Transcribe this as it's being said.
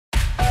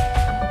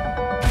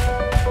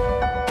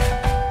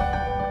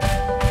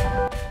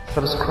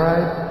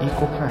Subscribe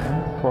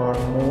EcoFan for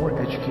more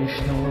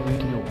educational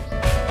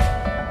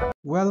videos.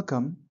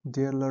 Welcome,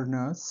 dear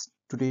learners.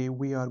 Today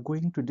we are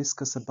going to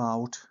discuss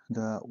about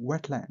the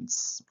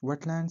wetlands.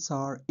 Wetlands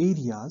are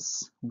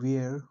areas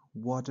where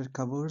water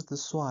covers the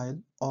soil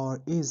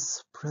or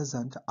is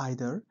present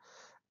either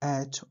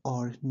at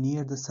or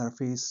near the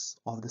surface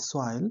of the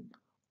soil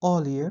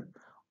all year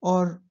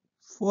or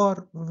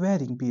for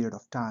varying period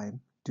of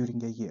time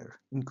during a year,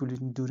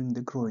 including during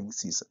the growing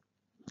season.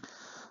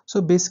 So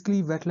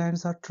basically,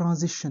 wetlands are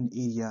transition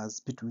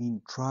areas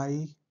between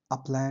dry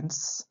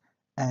uplands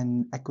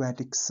and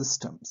aquatic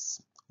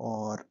systems,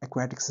 or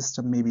aquatic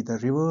system may be the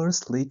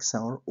rivers, lakes,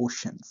 or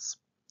oceans.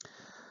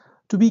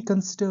 To be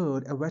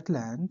considered a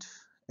wetland,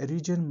 a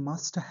region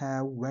must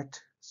have wet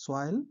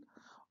soil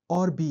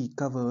or be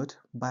covered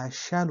by a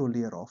shallow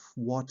layer of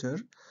water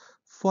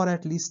for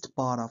at least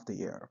part of the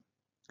year.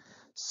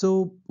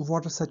 So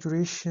water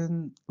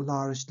saturation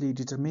largely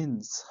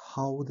determines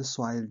how the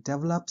soil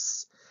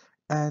develops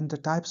and the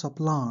types of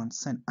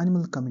plants and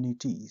animal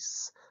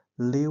communities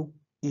live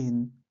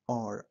in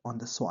or on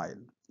the soil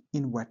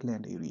in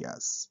wetland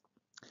areas.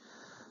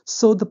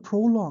 So the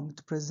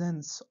prolonged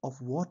presence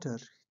of water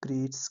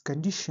creates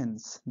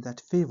conditions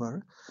that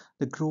favor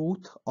the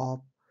growth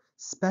of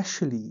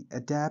specially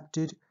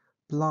adapted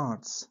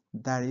plants,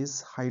 that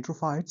is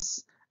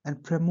hydrophytes,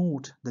 and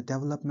promote the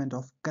development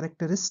of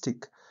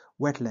characteristic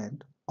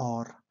wetland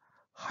or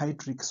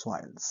hydric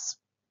soils.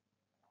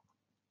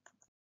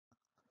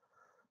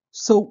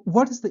 So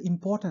what is the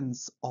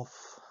importance of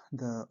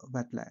the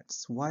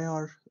wetlands? Why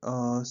are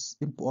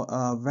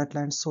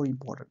wetlands so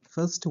important?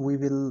 First, we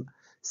will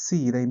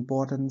see the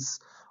importance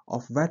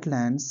of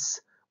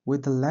wetlands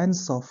with the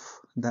lens of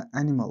the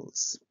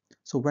animals.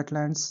 So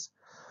wetlands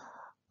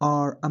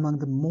are among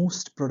the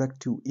most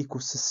productive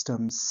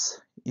ecosystems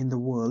in the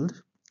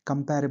world,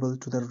 comparable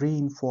to the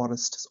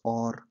rainforests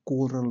or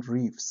coral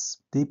reefs.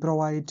 They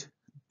provide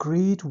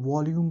great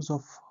volumes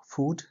of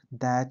food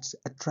that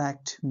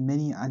attract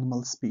many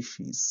animal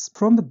species.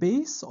 From the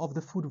base of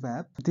the food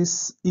web,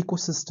 this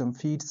ecosystem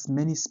feeds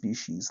many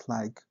species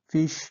like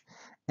fish,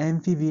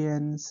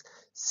 amphibians,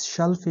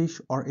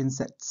 shellfish, or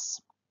insects.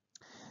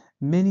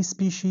 Many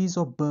species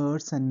of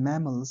birds and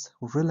mammals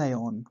rely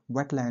on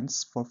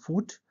wetlands for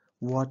food,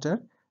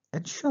 water,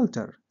 and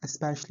shelter,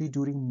 especially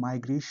during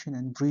migration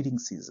and breeding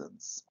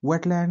seasons.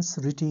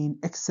 Wetlands retain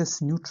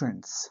excess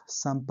nutrients,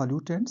 some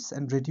pollutants,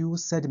 and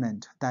reduce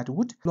sediment that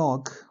would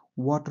clog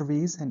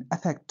waterways and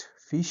affect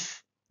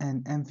fish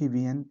and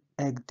amphibian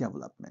egg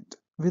development.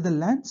 With the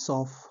lens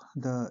of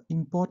the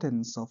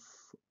importance of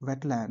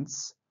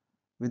wetlands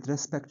with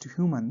respect to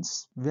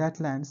humans,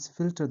 wetlands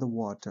filter the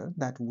water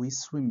that we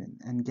swim in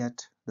and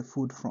get the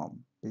food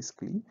from.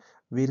 Basically,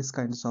 various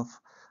kinds of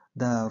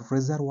the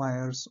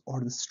reservoirs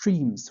or the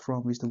streams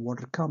from which the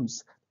water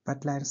comes,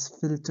 wetlands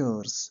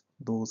filters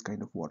those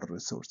kind of water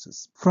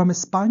resources. From a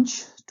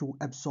sponge to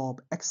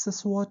absorb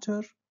excess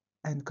water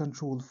and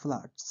control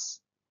floods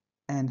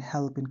and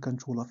help in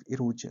control of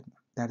erosion.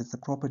 That is the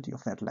property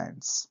of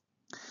wetlands.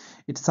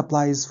 It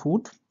supplies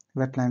food.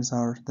 Wetlands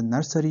are the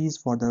nurseries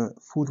for the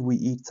food we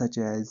eat, such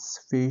as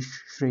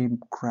fish,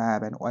 shrimp,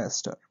 crab, and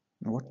oyster,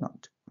 and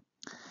whatnot.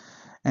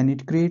 And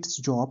it creates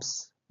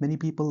jobs. Many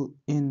people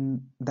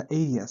in the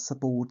area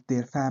support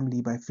their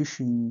family by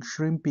fishing,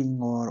 shrimping,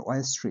 or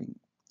oystering.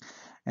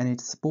 And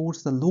it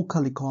supports the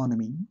local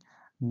economy.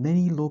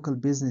 Many local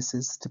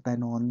businesses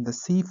depend on the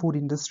seafood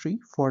industry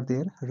for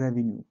their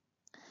revenue.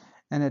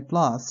 And at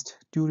last,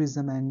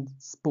 tourism and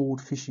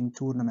sport fishing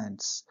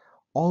tournaments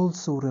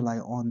also rely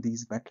on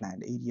these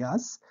wetland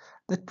areas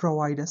that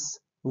provide us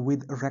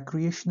with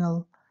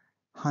recreational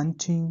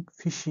hunting,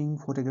 fishing,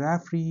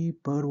 photography,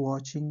 bird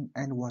watching,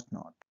 and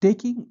whatnot.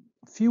 Taking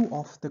few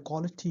of the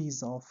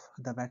qualities of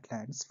the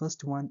wetlands,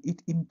 first one,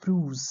 it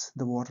improves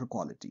the water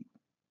quality.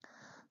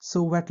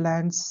 So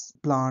wetlands,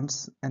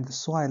 plants, and the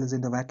soils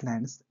in the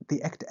wetlands, they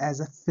act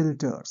as a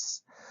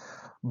filters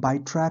by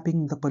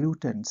trapping the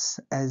pollutants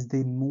as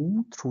they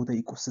move through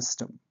the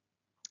ecosystem.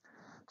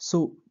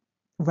 So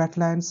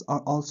wetlands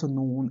are also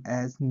known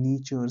as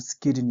nature's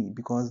kidney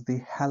because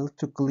they help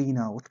to clean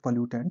out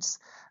pollutants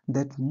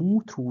that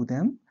move through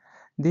them.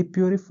 They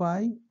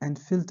purify and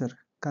filter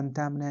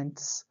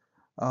contaminants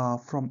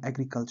from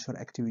agriculture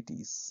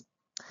activities.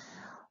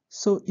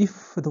 So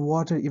if the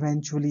water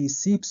eventually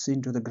seeps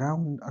into the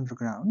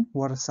underground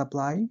water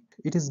supply,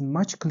 it is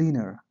much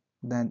cleaner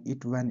than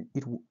it when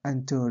it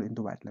entered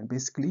into wetland.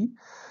 Basically,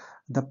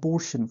 the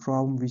portion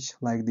from which,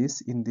 like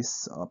this in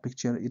this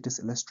picture it is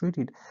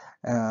illustrated,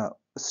 a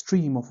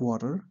stream of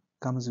water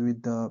comes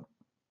with the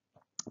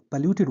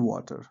polluted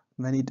water.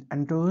 When it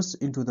enters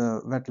into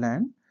the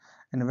wetland,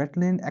 and the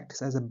wetland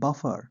acts as a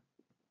buffer,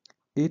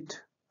 it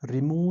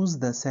removes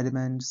the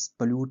sediments,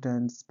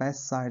 pollutants,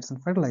 pesticides,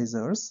 and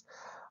fertilizers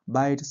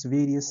by its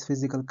various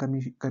physical,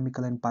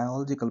 chemical, and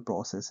biological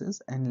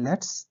processes, and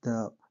lets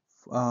the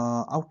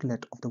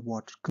outlet of the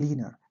water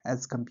cleaner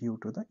as compared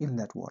to the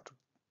inlet water.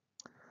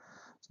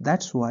 So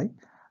that's why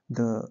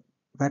the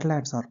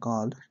wetlands are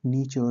called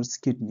nature's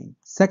kidney.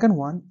 Second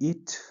one,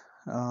 it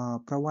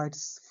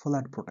provides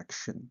flood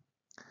protection.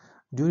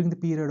 During the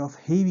period of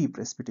heavy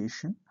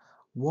precipitation,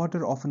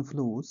 water often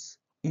flows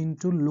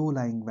into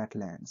low-lying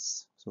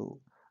wetlands. So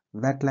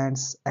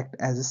wetlands act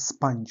as a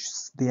sponge.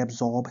 They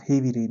absorb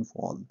heavy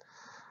rainfall,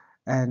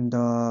 and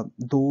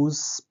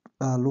those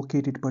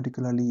located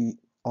particularly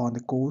on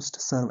the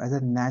coast serve as a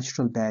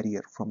natural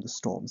barrier from the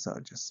storm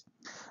surges.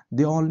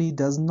 They only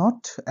does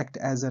not act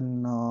as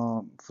an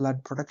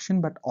flood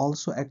protection, but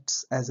also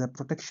acts as a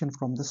protection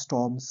from the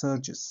storm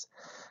surges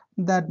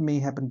that may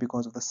happen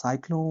because of the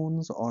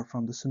cyclones or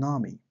from the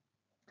tsunami.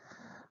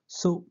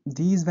 So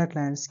these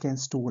wetlands can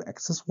store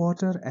excess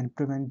water and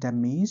prevent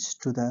damage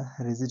to the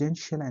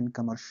residential and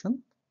commercial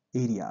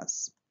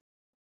areas.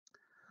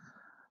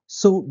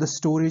 So the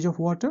storage of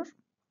water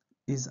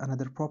is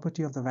another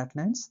property of the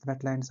wetlands. The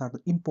wetlands are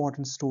the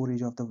important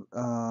storage of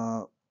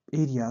the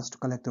areas to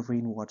collect the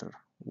rainwater.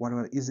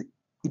 Water is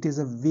it is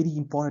a very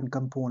important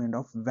component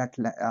of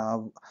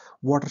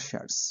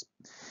watersheds,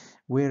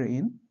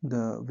 wherein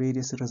the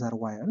various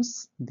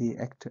reservoirs they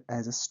act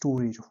as a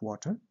storage of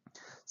water.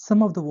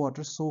 Some of the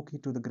water soak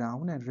into the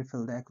ground and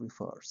refill the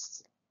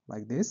aquifers.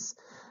 Like this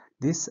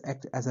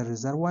acts as a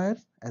reservoir,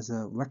 as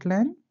a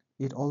wetland.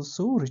 It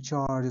also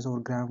recharges our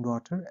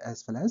groundwater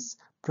as well as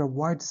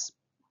provides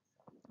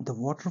the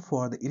water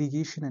for the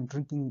irrigation and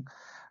drinking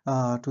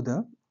to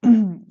the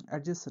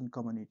adjacent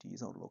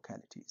communities or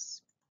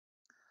localities.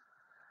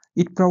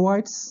 It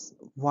provides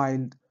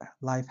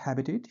wildlife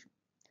habitat.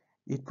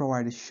 It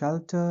provides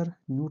shelter.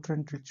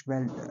 Nutrient-rich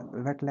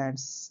wetlands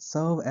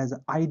serve as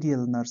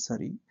ideal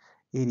nursery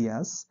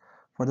areas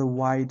for the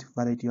wide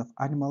variety of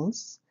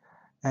animals.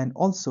 And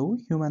also,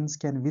 humans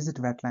can visit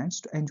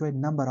wetlands to enjoy a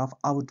number of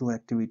outdoor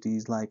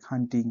activities like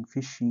hunting,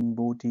 fishing,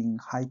 boating,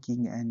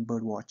 hiking, and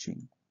bird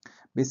watching.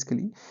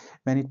 Basically,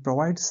 when it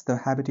provides the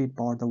habitat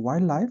for the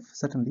wildlife,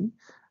 certainly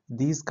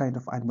these kind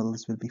of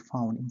animals will be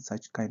found in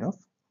such kind of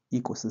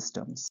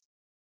ecosystems.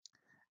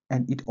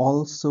 And it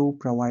also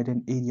provides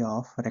an area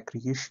of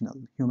recreational.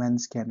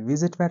 Humans can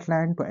visit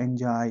wetland to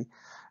enjoy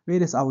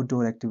various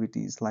outdoor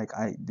activities like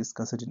I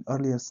discussed in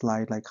earlier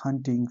slide, like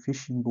hunting,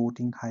 fishing,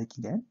 boating,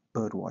 hiking, and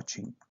bird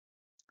watching.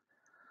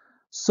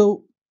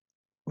 So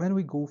when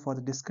we go for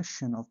the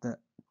discussion of the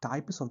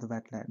types of the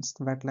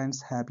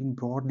wetlands have been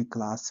broadly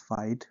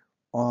classified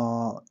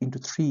into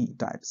three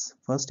types.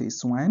 First is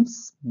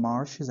swamps,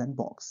 marshes, and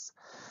bogs.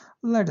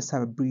 Let us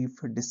have a brief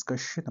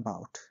discussion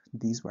about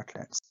these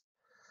wetlands.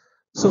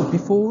 So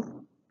before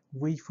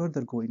we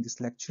further go in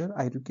this lecture,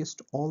 I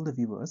request all the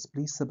viewers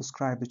please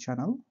subscribe the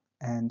channel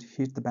and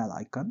hit the bell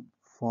icon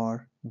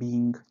for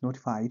being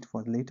notified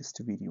for the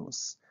latest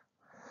videos.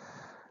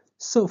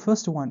 So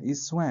first one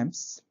is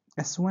swamps.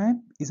 A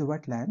swamp is a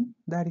wetland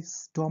that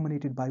is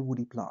dominated by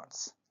woody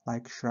plants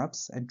like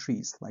shrubs and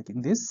trees. Like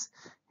in this,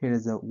 here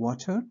is a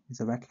water,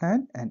 is a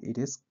wetland, and it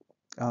is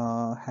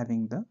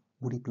having the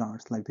woody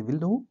plants like the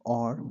willow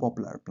or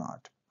poplar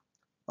plant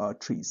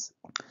trees.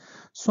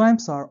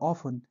 Swamps are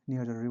often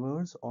near the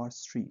rivers or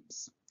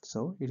streams.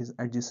 So it is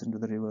adjacent to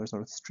the rivers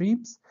or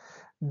streams.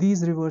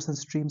 These rivers and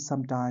streams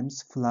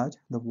sometimes flood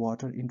the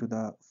water into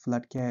the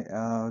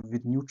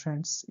with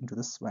nutrients into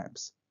the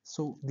swamps.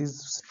 So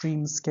these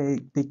streams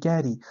they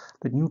carry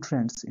the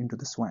nutrients into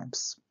the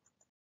swamps.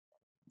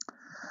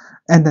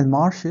 And then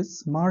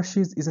marshes.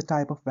 Marshes is a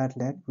type of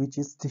wetland which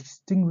is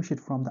distinguished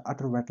from the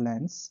other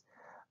wetlands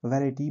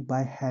variety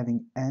by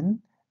having an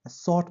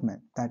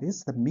assortment, that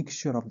is the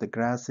mixture of the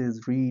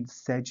grasses, reeds,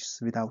 sedges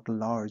without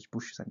large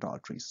bushes and tall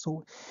trees.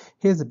 So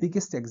here's the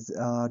biggest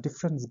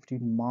difference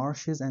between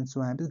marshes and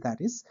swamps, that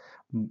is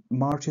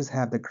marshes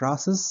have the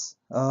grasses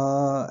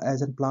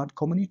as a plant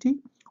community,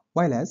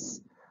 while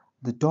as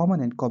the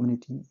dominant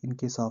community in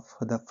case of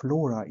the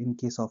flora in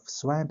case of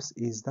swamps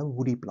is the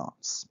woody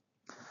plants.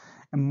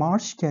 A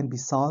marsh can be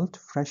salt,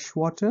 fresh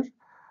water,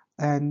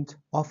 and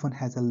often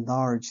has a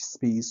large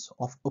space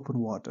of open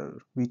water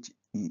which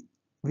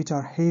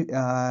are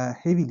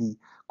heavily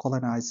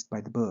colonized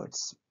by the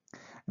birds.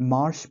 A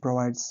marsh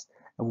provides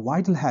a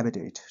vital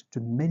habitat to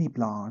many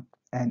plant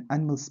and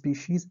animal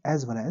species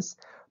as well as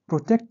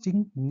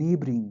protecting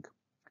neighboring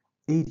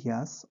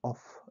areas of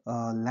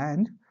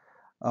land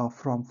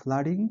from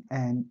flooding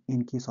and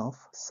in case of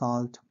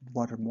salt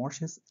water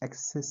marshes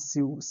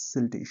excessive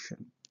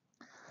siltation.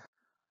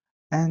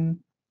 And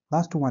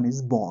last one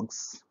is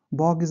bogs.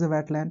 Bog is a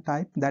wetland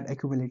type that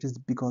accumulates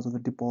because of the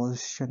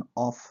deposition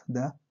of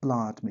the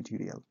plant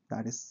material.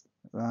 That is,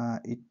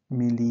 it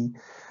mainly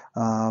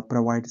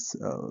provides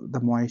the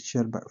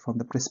moisture from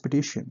the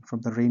precipitation,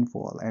 from the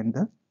rainfall, and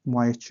the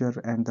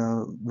moisture and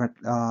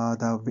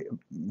the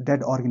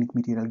dead organic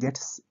material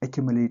gets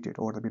accumulated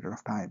over the period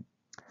of time.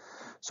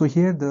 So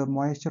here the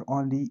moisture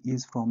only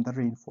is from the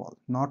rainfall,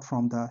 not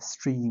from the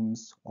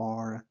streams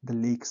or the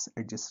lakes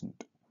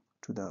adjacent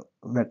to the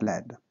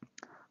wetland.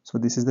 So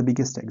this is the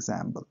biggest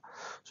example.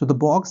 So the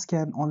bogs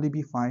can only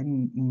be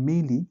found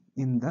mainly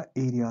in the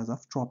areas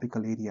of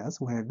tropical areas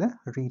where the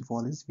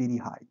rainfall is very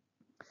high.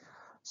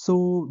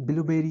 So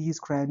blueberries,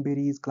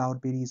 cranberries,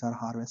 cloudberries are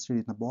harvested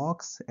in the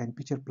bogs, and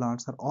pitcher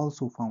plants are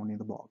also found in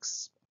the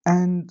bogs.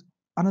 And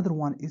Another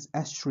one is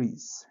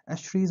estuaries.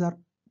 Estuaries are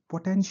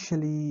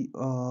potentially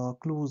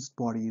closed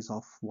bodies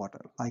of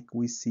water. Like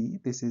we see,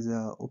 this is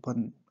a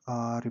open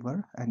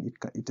river, and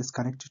it is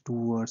connected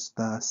towards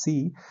the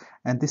sea,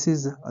 and this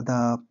is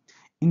the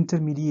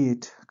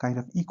intermediate kind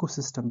of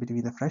ecosystem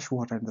between the fresh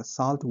water and the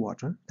salt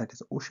water, that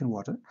is ocean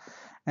water,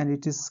 and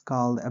it is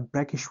called a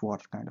brackish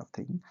water kind of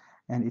thing,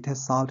 and it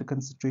has salt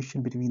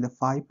concentration between the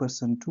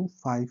 5% to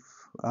 5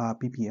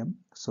 ppm.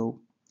 So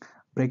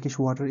brackish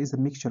water is a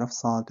mixture of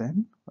salt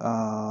and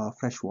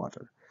fresh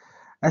water.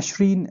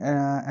 Estuarine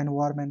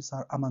environments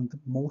are among the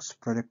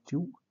most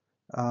productive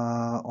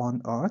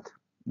on Earth.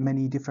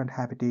 Many different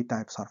habitat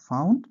types are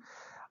found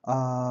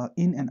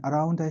in and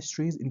around the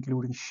estuaries,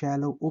 including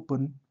shallow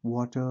open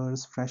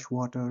waters, fresh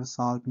water,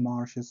 salt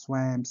marshes,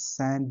 swamps,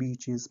 sand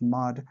beaches,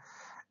 mud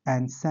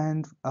and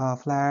sand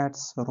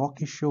flats,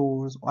 rocky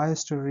shores,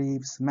 oyster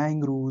reefs,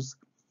 mangroves,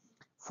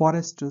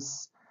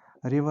 forests,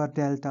 river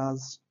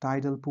deltas,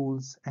 tidal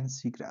pools, and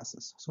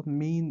seagrasses. So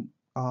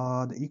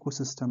the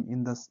ecosystem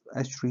in the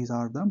estuaries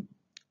are the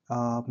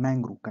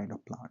mangrove kind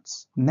of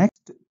plants.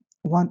 Next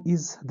one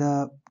is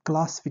the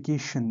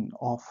classification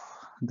of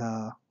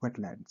the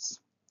wetlands.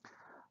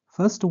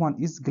 First one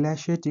is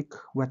glaciatic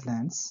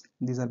wetlands.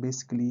 These are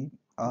basically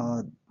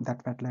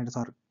that wetlands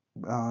are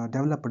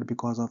developed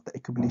because of the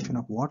accumulation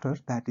of water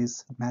that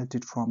is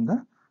melted from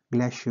the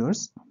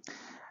glaciers,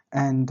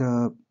 and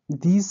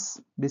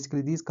these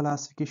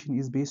classification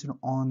is based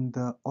on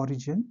the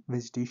origin,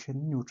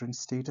 vegetation, nutrient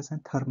status,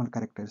 and thermal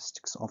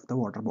characteristics of the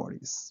water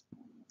bodies.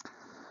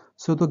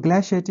 So the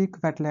glaciatic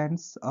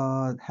wetlands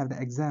have the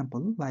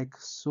example like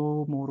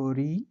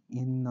Somorori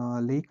in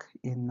lake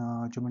in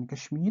Jammu and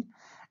Kashmir,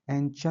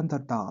 and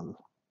Chandardal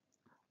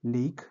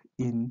lake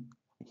in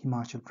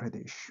Himachal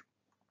Pradesh.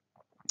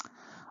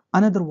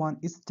 Another one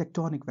is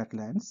tectonic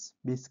wetlands.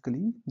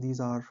 Basically,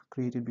 these are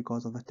created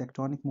because of the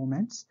tectonic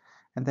movements,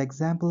 and the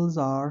examples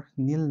are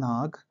Nil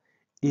Nag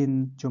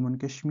in Jammu and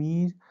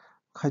Kashmir,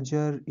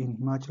 Khajar in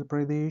Himachal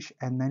Pradesh,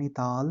 and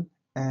Nainital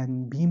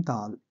and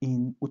Bhimtal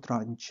in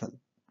Uttaranchal.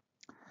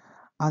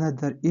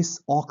 Another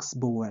is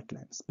oxbow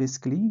wetlands.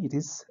 Basically, it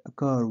is a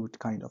curved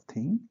kind of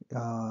thing,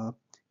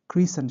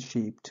 crescent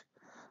shaped.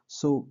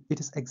 So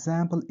its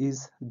example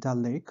is Dal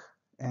Lake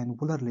and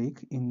Buller Lake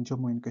in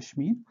Jammu and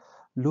Kashmir,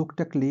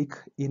 Loktak Lake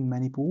in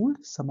Manipur,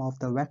 some of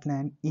the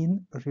wetland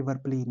in river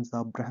plains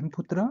of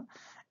Brahmaputra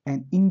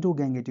and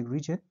Indo-Gangetic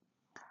region,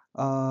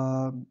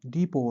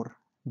 Deepor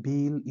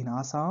Bhil in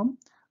Assam,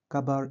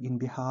 Kabar in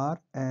Bihar,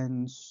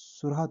 and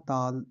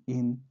Surhatal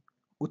in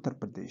Uttar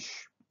Pradesh.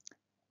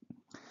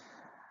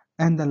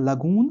 And the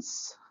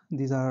lagoons,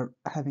 these are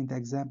having the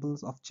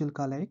examples of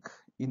Chilka Lake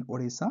in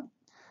Odisha,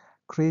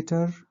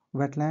 crater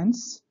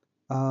wetlands,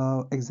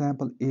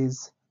 example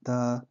is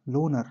the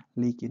Lonar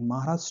Lake in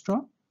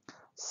Maharashtra,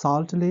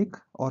 Salt Lake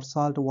or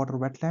salt water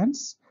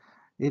wetlands.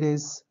 It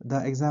is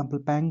the example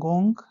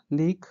Pangong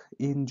Lake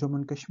in Jammu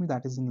and Kashmir,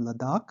 that is in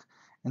Ladakh,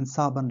 and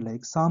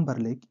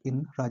Sambar Lake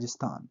in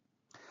Rajasthan.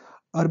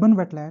 Urban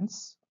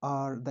wetlands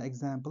are the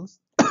examples.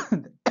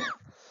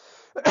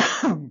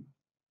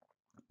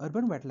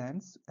 Urban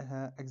wetlands,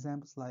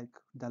 examples like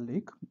Dal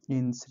Lake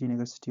in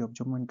Srinagar city of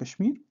Jammu and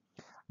Kashmir,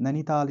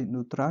 Nainital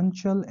in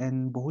Uttaranchal,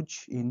 and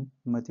Bhuj in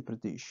Madhya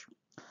Pradesh.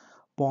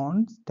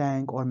 Ponds,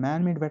 tank or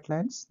man-made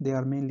wetlands, they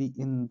are mainly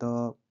in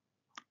the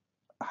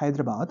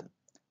Hyderabad,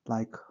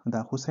 like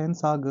the Hussain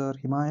Sagar,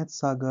 Himayat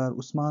Sagar,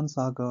 Usman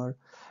Sagar,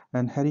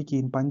 and Hariki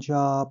in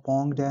Punjab,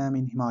 Pong Dam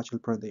in Himachal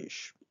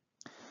Pradesh.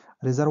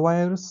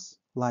 Reservoirs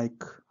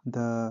like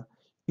the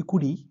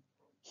Ikudi,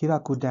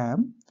 Hiraku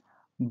Dam,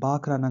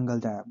 Bakra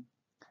Nangal Dam,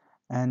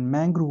 and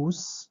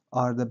mangroves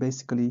are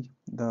basically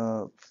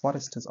the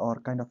forests or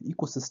kind of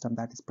ecosystem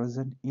that is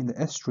present in the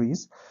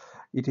estuaries.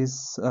 It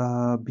is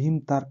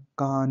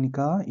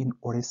Bhimtarkanika in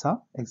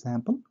Odisha,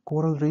 example.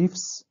 Coral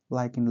reefs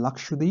like in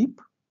Lakshadweep.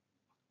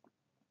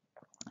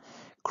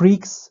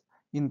 Creeks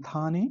in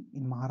Thane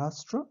in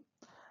Maharashtra,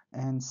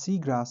 and sea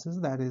grasses,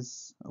 that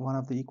is one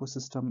of the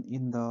ecosystem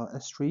in the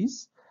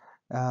estuaries.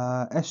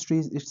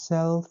 Estuaries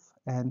itself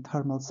and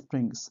thermal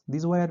springs.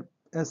 These were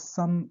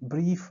some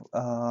brief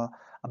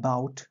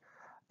about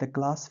the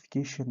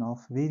classification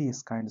of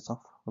various kinds of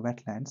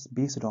wetlands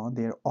based on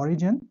their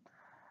origin,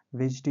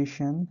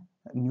 vegetation,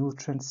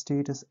 nutrient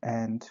status,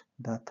 and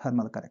the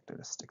thermal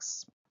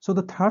characteristics. So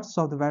the threats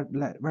of the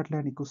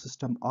wetland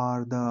ecosystem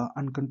are the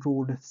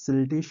uncontrolled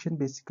siltation,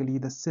 basically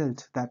the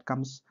silt that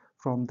comes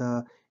from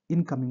the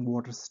incoming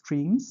water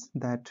streams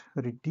that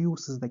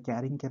reduces the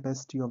carrying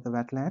capacity of the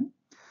wetland.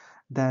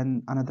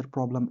 Then another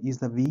problem is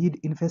the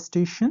weed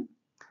infestation,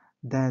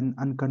 then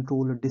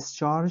uncontrolled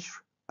discharge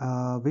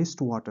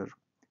wastewater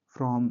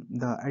from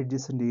the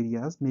adjacent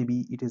areas.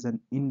 Maybe it is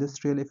an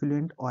industrial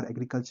effluent or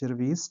agriculture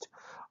waste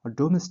or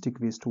domestic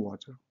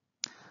wastewater.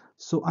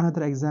 So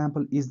another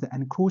example is the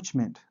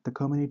encroachment. The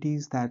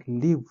communities that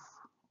live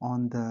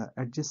on the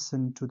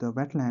adjacent to the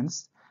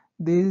wetlands,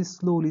 they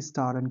slowly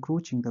start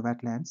encroaching the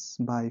wetlands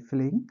by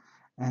filling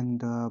and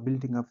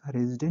building up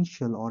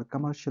residential or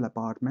commercial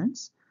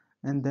apartments,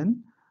 and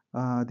then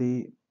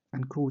they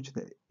encroach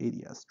the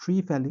areas.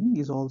 Tree felling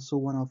is also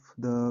one of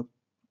the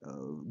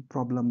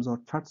problems or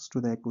threats to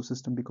the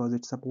ecosystem because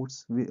it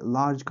supports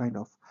large kind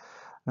of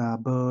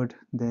bird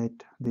that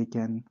they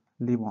can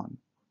live on.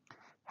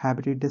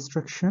 Habitat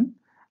destruction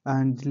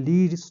and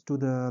leads to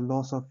the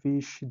loss of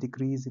fish,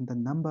 decrease in the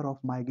number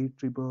of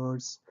migratory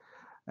birds,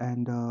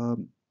 and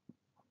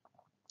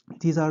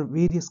these are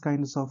various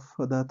kinds of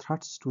the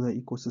threats to the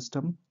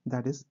ecosystem,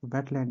 that is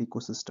wetland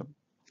ecosystem.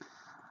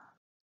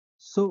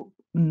 So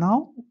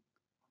now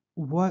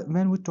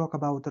when we talk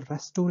about the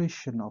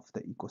restoration of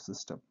the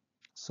ecosystem,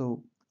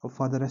 so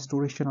for the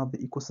restoration of the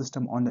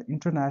ecosystem on the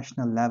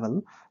international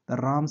level, the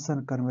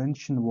Ramsar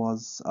Convention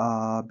was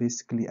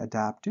basically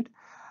adapted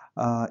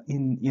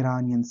in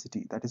Iranian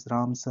city, that is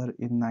Ramsar,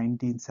 in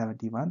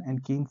 1971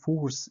 and came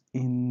force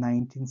in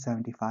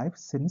 1975.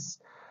 Since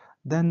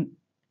then,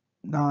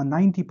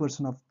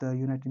 90% of the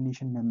United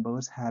Nations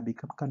members have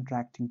become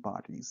contracting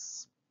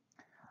parties.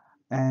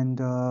 And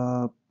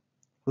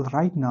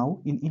right now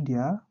in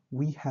India,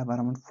 we have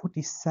around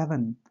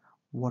 47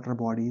 water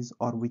bodies,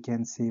 or we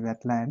can say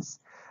wetlands,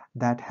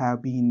 that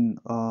have been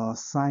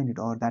signed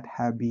or that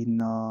have been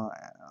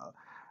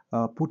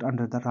put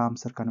under the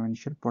Ramsar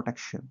Convention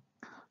protection.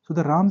 So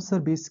the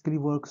Ramsar basically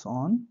work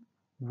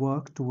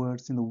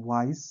towards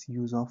wise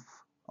use of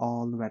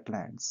all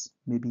wetlands.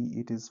 Maybe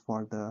it is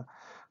for the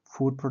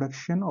food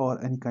production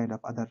or any kind of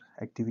other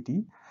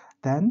activity.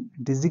 Then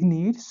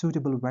designate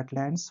suitable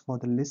wetlands for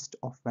the list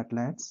of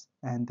wetlands,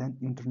 and then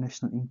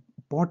international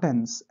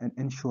importance and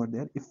ensure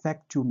their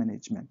effective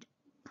management.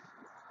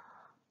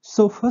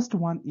 So first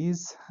one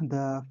is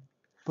the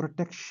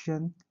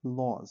protection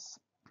laws.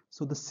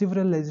 So the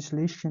several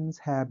legislations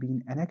have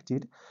been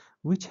enacted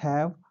which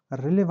have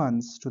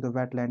relevance to the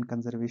wetland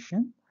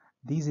conservation.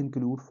 These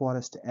include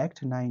Forest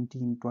Act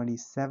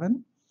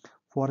 1927,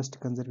 Forest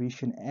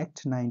Conservation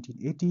Act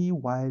 1980,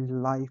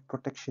 Wildlife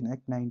Protection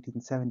Act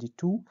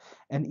 1972,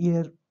 and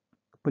Air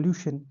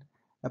Pollution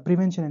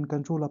Prevention and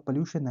Control of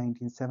Pollution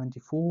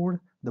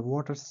 1974, the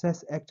Water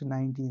Cess Act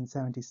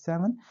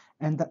 1977,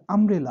 and the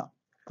Umbrella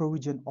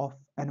Provision of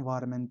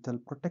Environmental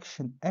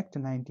Protection Act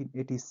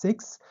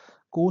 1986,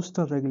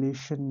 Coastal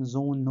Regulation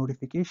Zone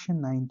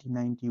Notification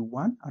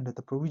 1991 under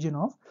the provision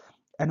of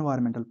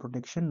Environmental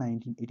Protection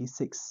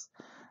 1986.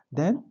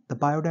 Then the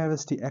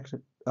Biodiversity Act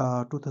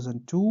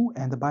 2002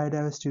 and the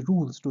Biodiversity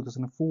Rules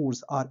 2004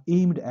 are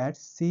aimed at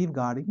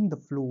safeguarding the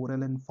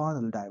floral and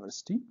faunal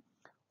diversity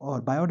or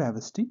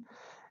biodiversity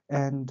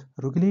and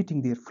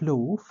regulating their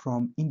flow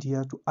from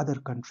India to other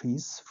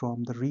countries for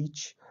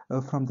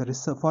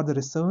the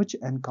research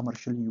and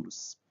commercial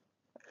use.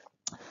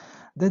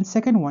 Then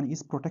second one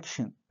is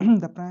protection.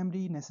 The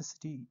primary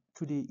necessity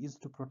today is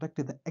to protect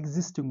the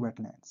existing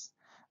wetlands.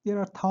 There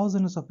are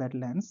thousands of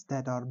wetlands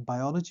that are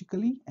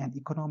biologically and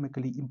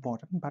economically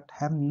important but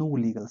have no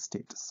legal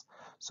status.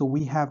 So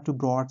we have to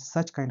bring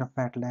such kind of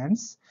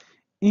wetlands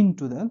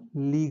into the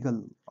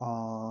legal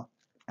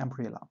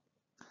umbrella.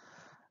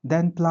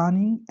 Then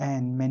planning,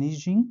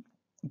 managing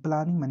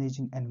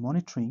and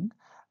monitoring.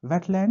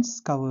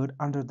 Wetlands covered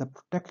under the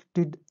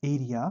protected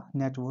area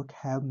network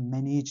have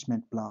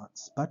management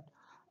plans, but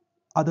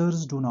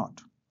others do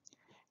not.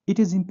 It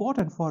is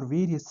important for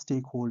various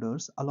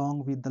stakeholders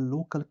along with the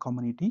local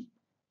community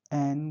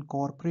and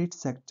corporate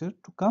sector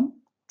to come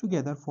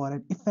together for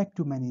an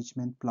effective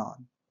management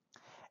plan.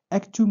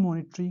 Active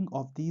monitoring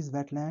of these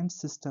wetland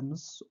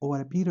systems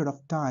over a period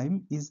of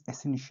time is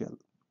essential.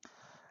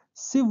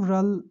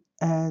 Several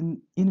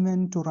an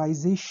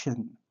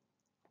inventorization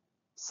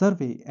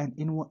survey and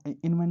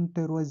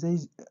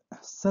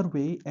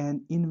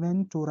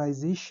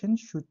inventorization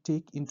should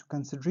take into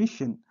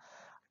consideration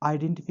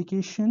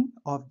identification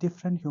of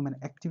different human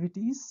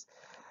activities,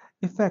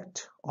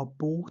 effect of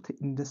both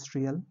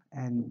industrial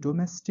and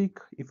domestic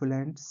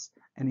effluents,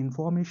 and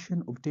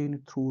information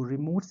obtained through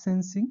remote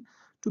sensing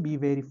to be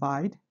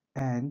verified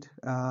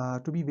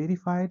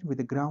with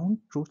the ground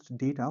truth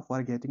data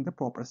for getting the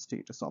proper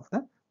status of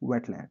the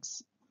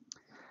wetlands.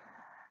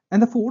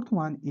 And the fourth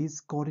one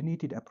is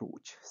coordinated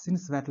approach.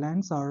 Since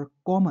wetlands are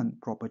common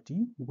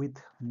property with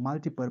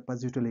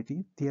multi-purpose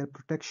utility, their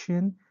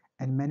protection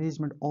and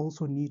management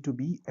also need to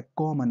be a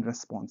common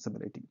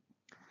responsibility.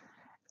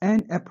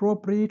 An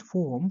appropriate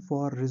forum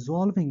for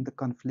resolving the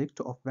conflict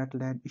of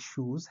wetland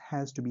issues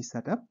has to be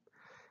set up.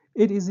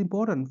 It is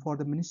important for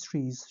the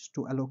ministries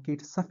to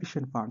allocate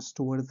sufficient funds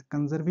towards the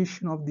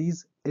conservation of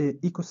these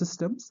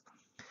ecosystems,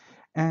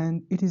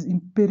 and it is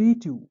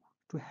imperative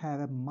to have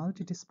a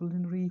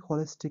multidisciplinary,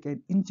 holistic,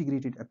 and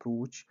integrated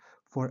approach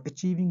for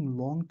achieving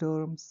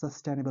long-term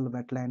sustainable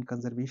wetland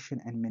conservation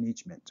and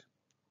management.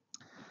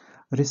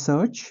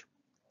 Research,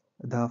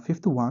 the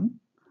fifth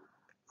one,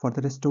 for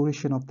the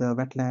restoration of the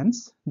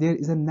wetlands, there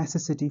is a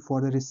necessity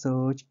for the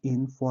research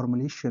in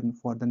formulation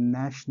for the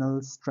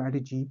national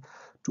strategy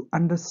to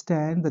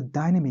understand the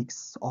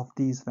dynamics of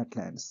these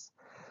wetlands.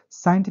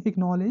 Scientific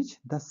knowledge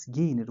thus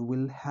gained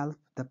will help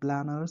the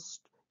planners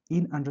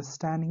in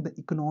understanding the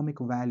economic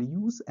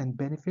values and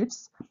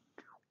benefits,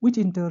 which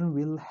in turn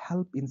will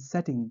help in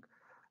setting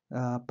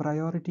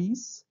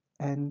priorities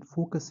and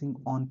focusing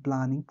on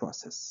planning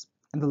process.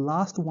 And the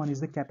last one is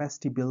the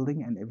capacity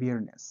building and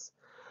awareness.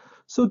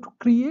 So to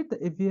create the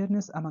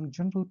awareness among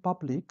general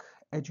public,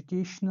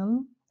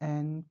 educational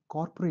and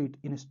corporate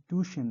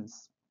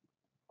institutions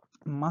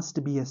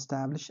must be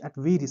established at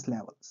various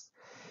levels.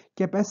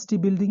 Capacity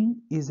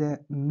building is a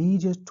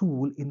major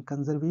tool in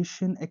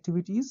conservation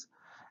activities,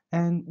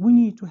 and we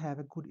need to have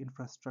a good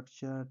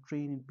infrastructure,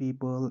 training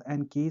people,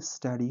 and case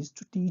studies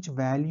to teach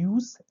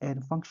values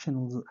and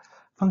functions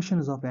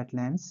of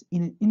wetlands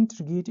in an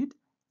integrated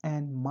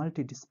and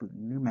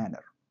multidisciplinary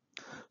manner.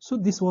 So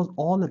this was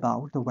all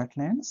about the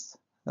wetlands.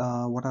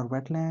 What are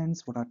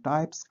wetlands? What are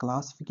types,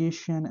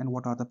 classification, and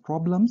what are the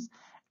problems?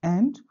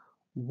 And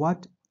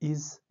what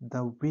is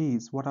the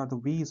ways? What are the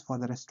ways for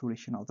the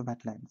restoration of the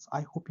wetlands?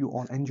 I hope you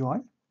all enjoy.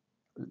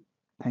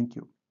 Thank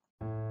you.